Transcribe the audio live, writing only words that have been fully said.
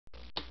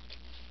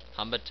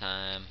Humba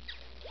time.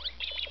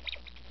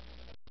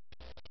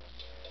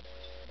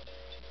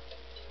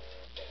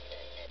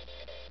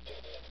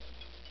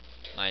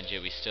 Mind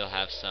you, we still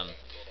have some.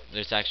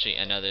 There's actually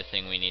another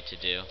thing we need to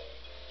do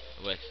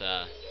with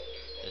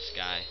this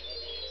guy.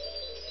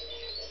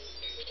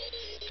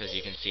 Because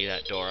you can see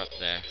that door up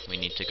there. We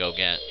need to go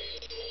get.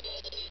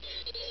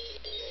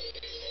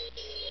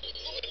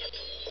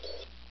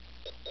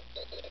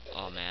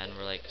 Oh man,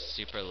 we're like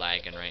super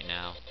lagging right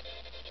now.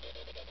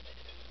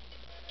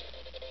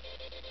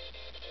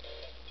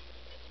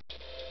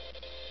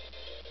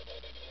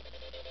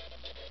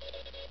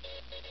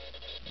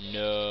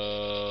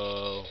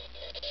 No.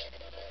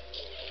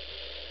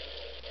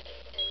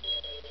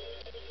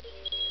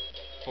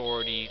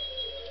 40.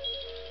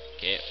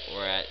 Okay,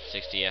 we're at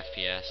 60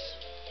 FPS.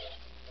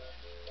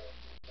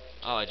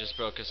 Oh, I just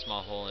broke a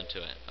small hole into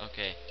it.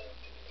 Okay.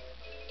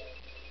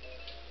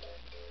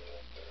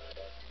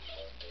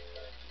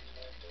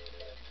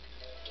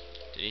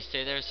 Did he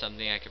say there was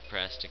something I could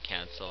press to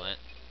cancel it?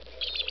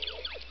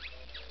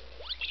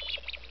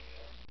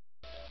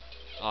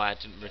 Oh, I had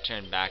to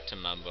return back to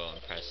Mumbo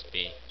and press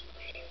B.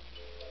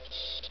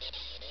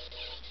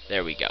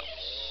 There we go.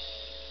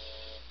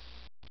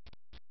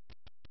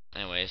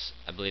 Anyways,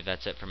 I believe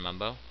that's it for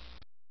Mumbo.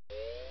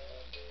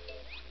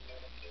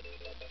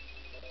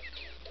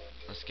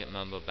 Let's get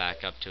Mumbo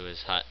back up to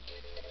his hut.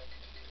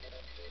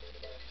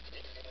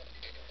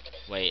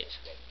 Wait.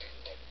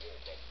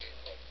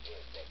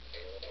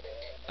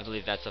 I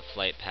believe that's a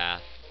flight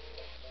path.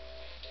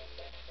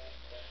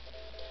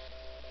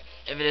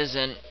 If it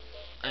isn't,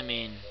 I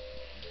mean,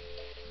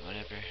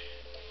 whatever.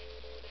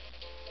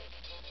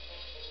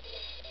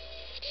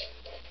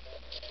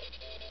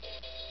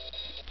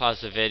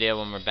 Pause the video.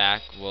 When we're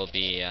back, we'll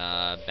be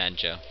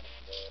Banjo.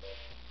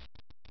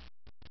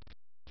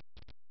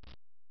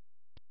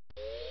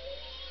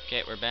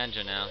 Okay, we're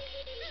Banjo now.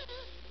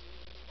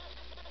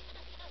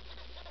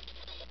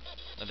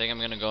 I think I'm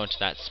gonna go into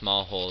that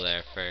small hole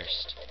there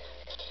first.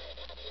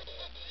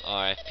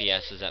 Our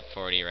FPS is at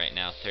 40 right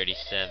now.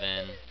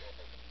 37,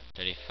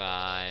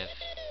 35,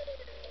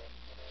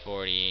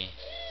 40,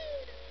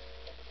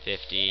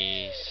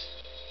 50s.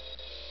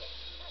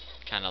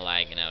 Kinda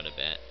lagging out a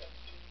bit.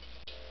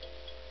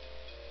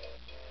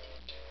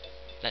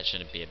 That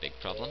shouldn't be a big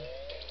problem.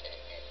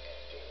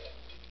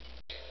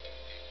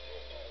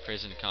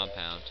 Prison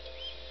compound.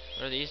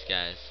 What are these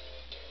guys?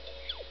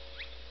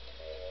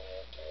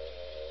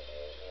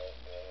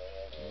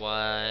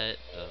 What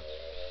the...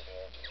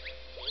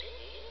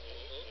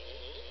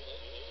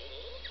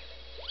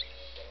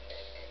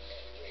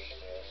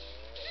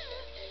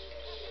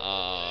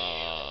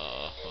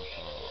 Oh,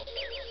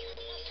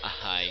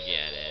 I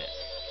get it.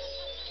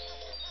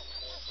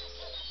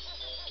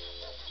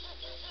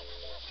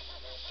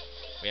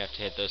 We have to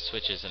hit those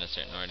switches in a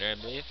certain order,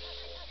 I believe.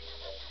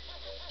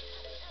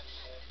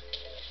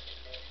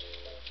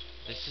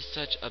 This is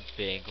such a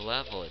big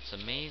level, it's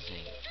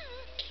amazing.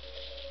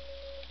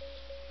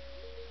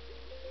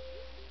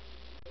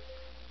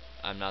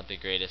 I'm not the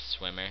greatest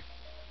swimmer,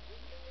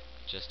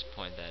 just to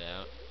point that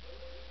out.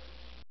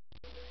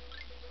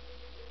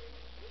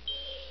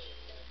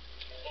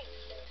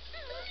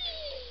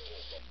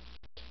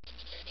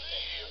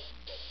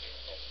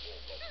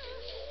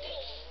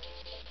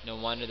 No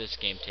wonder this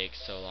game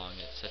takes so long,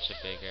 it's such a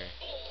bigger...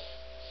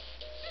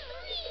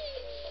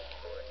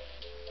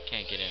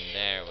 Can't get in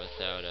there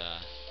without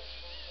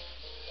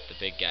the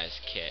big guy's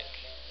kick.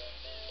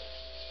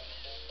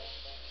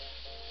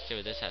 Let's see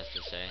what this has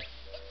to say.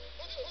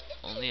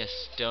 Only a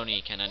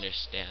Stony can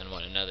understand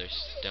what another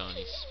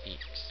Stony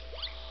speaks.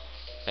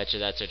 Betcha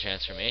that's her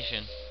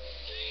transformation.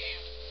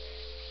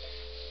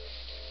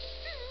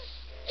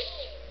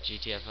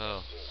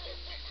 GTFO.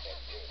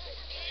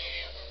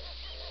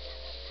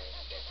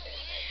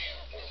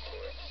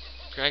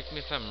 Correct me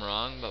if I'm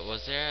wrong, but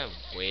was there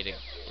a way to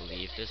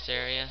leave this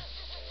area?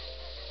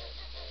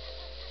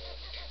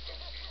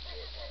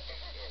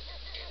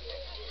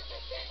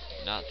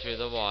 Not through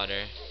the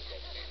water.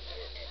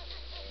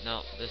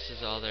 No, this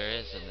is all there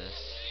is in this.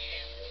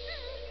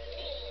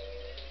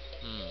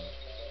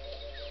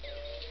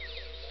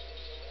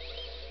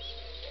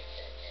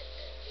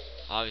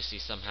 Obviously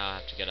somehow I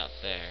have to get up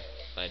there,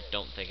 but I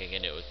don't think I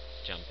can do it with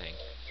jumping.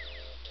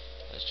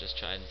 Let's just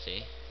try and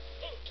see.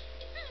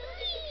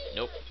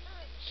 Nope.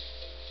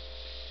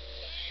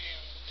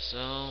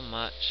 So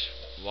much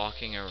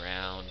walking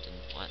around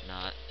and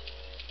whatnot.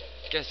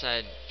 Guess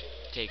I'd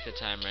take the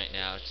time right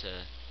now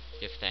to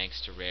give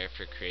thanks to Rare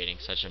for creating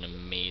such an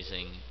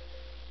amazing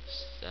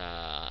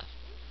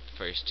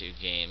first two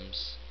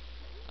games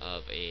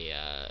of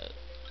a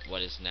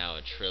what is now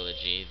a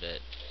trilogy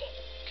that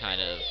kind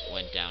of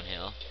went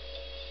downhill.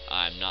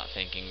 I'm not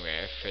thanking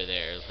Rare for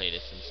their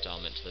latest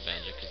installment to the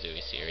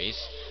Banjo-Kazooie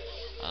series.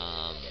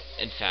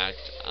 In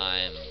fact,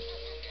 I'm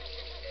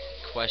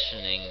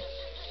questioning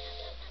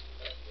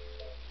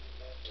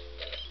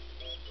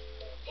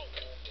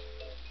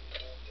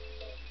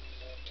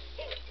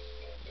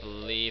I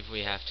believe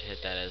we have to hit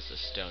that as a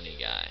Stony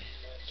guy.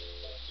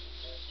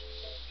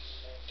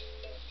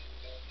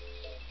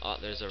 Oh,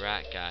 there's a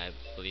rat guy.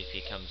 I believe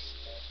he comes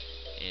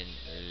in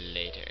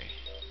later.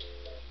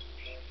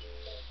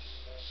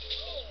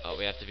 Oh,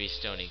 we have to be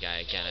Stony guy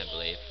again, I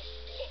believe.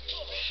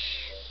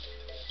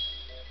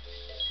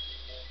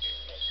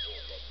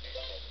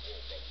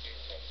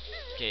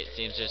 Okay, it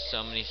seems there's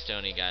so many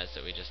Stony guys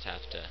that we just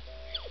have to...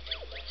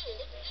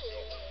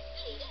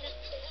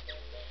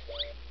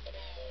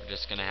 We're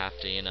just gonna have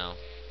to, you know,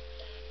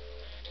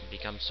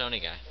 become Stony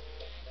guy.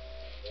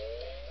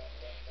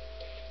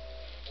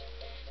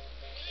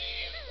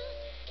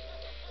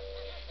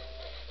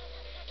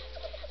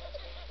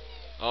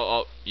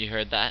 Oh, you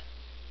heard that?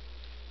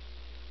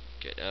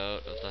 Get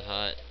out of the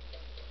hut.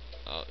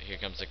 Oh, here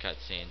comes the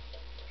cutscene.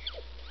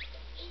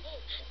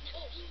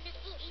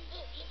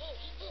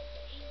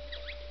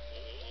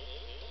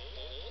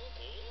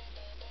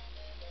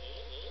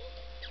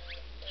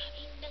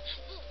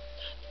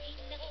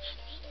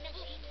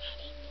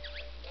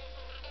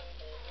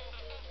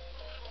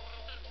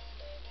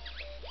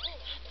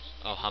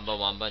 Oh, Humba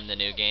Wumba in the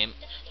new game.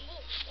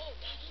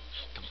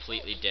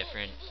 Completely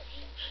different.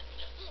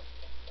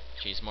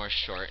 She's more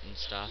short and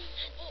stuff.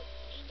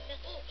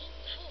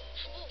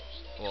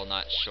 Well,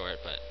 not short,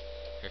 but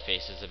her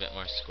face is a bit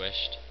more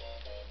squished.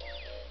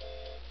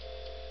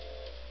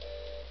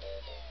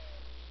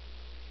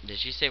 Did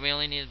she say we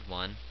only needed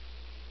one?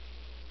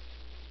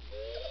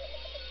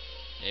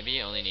 Maybe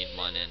you only need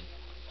one in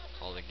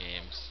all the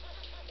games.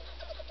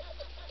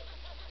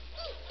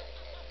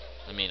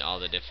 I mean, all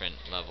the different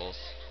levels.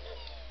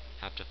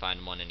 Have to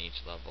find one in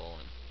each level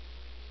and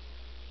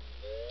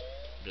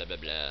blah blah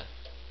blah.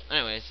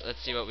 Anyways,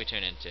 let's see what we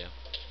turn into.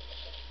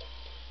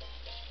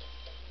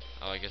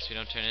 Oh, I guess we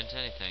don't turn into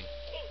anything.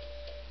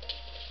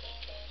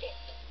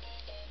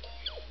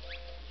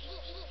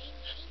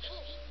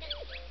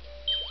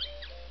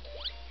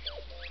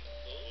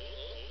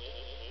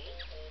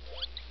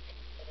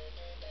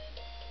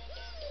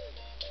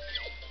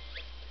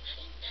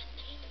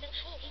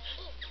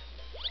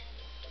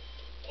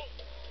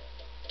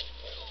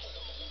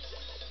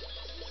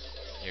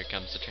 Here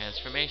comes the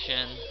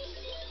transformation.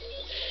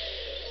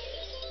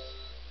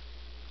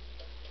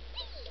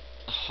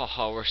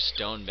 Oh, we're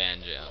Stone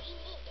Banjo.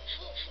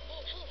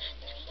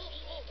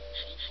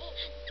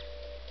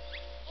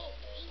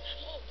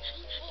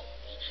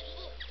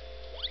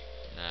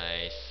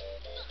 Nice.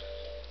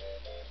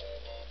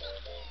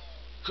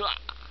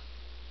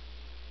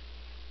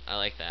 I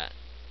like that.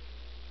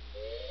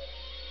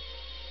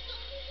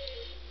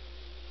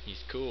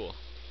 He's cool.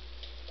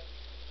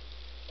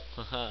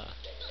 Haha.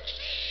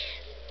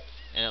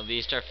 And at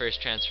least our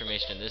first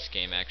transformation in this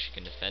game actually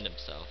can defend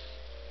himself.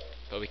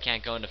 But we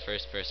can't go into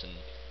first person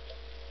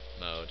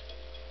mode,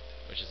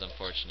 which is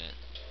unfortunate.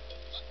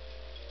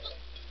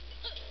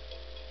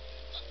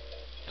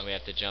 And we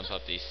have to jump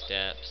up these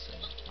steps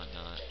and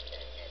whatnot.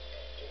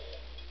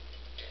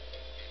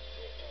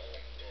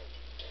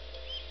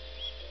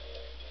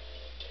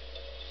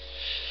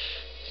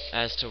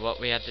 As to what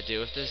we have to do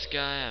with this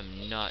guy,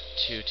 I'm not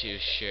too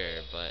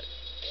sure, but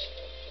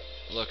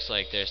looks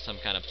like there's some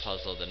kind of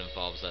puzzle that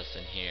involves us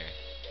in here.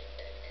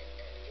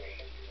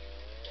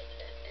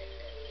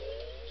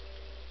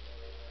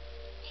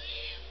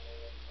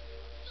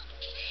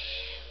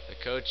 The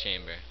code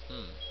chamber.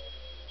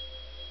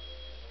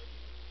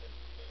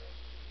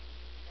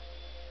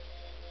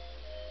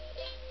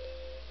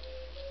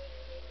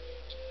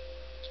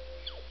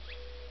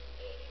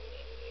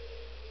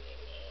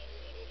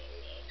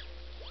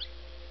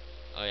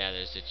 Oh yeah,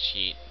 there's a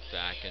cheat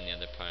back in the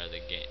other part of the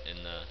game,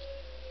 in the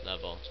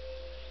level.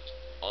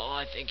 Oh,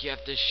 I think you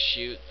have to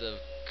shoot the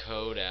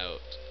code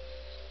out.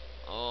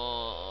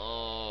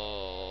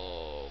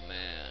 Oh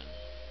man.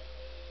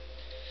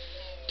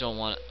 Don't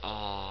want.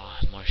 Oh,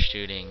 more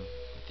shooting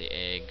with the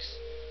eggs.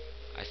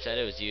 I said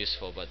it was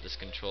useful, but this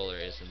controller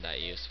isn't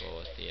that useful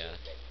with the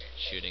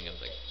shooting of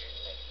the...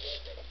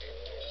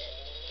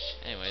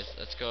 Anyways,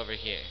 let's go over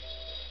here.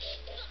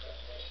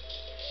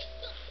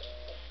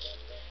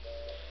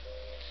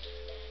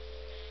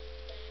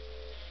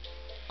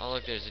 Oh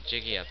look, there's a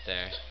Jiggy up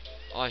there.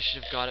 Oh, I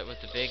should have got it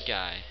with the big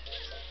guy.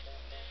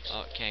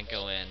 Oh, can't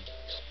go in.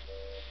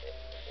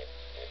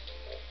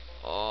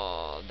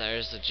 Oh,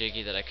 there's the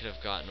Jiggy that I could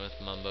have gotten with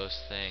Mumbo's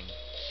thing.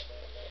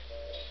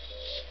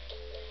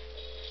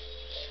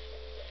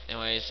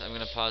 Anyways, I'm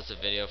gonna pause the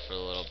video for a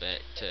little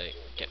bit to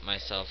get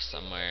myself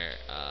somewhere.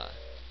 A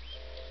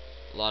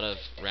lot of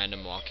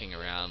random walking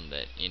around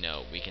that, you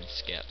know, we can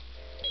skip.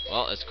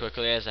 Well, as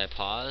quickly as I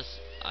pause,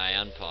 I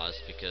unpause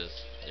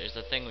because there's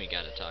a thing we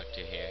gotta talk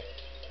to here.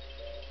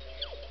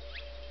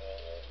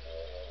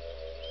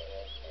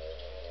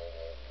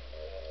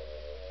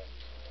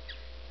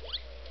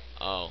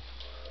 Oh.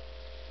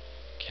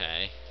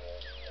 Okay.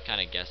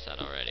 Kinda guessed that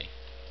already.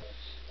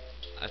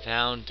 I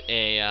found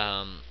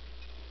a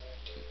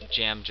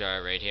jam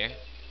jar right here.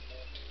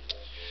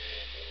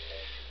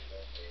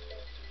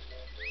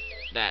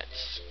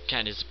 That's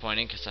kinda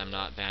disappointing because I'm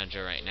not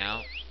Banjo right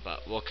now,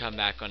 but we'll come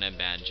back when I'm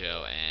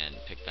Banjo and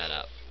pick that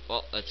up.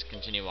 Well, let's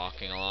continue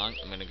walking along.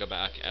 I'm gonna go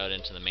back out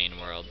into the main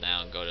world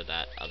now and go to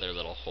that other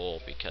little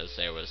hole because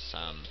there was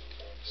some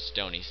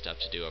stony stuff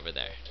to do over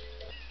there.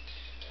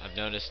 I've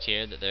noticed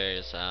here that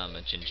there's a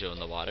Jinjo in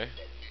the water.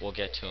 We'll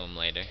get to him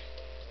later.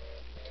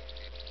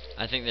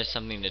 I think there's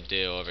something to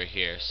do over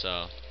here,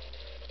 so...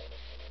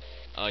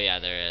 Oh yeah,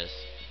 there is.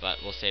 But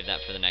we'll save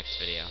that for the next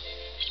video.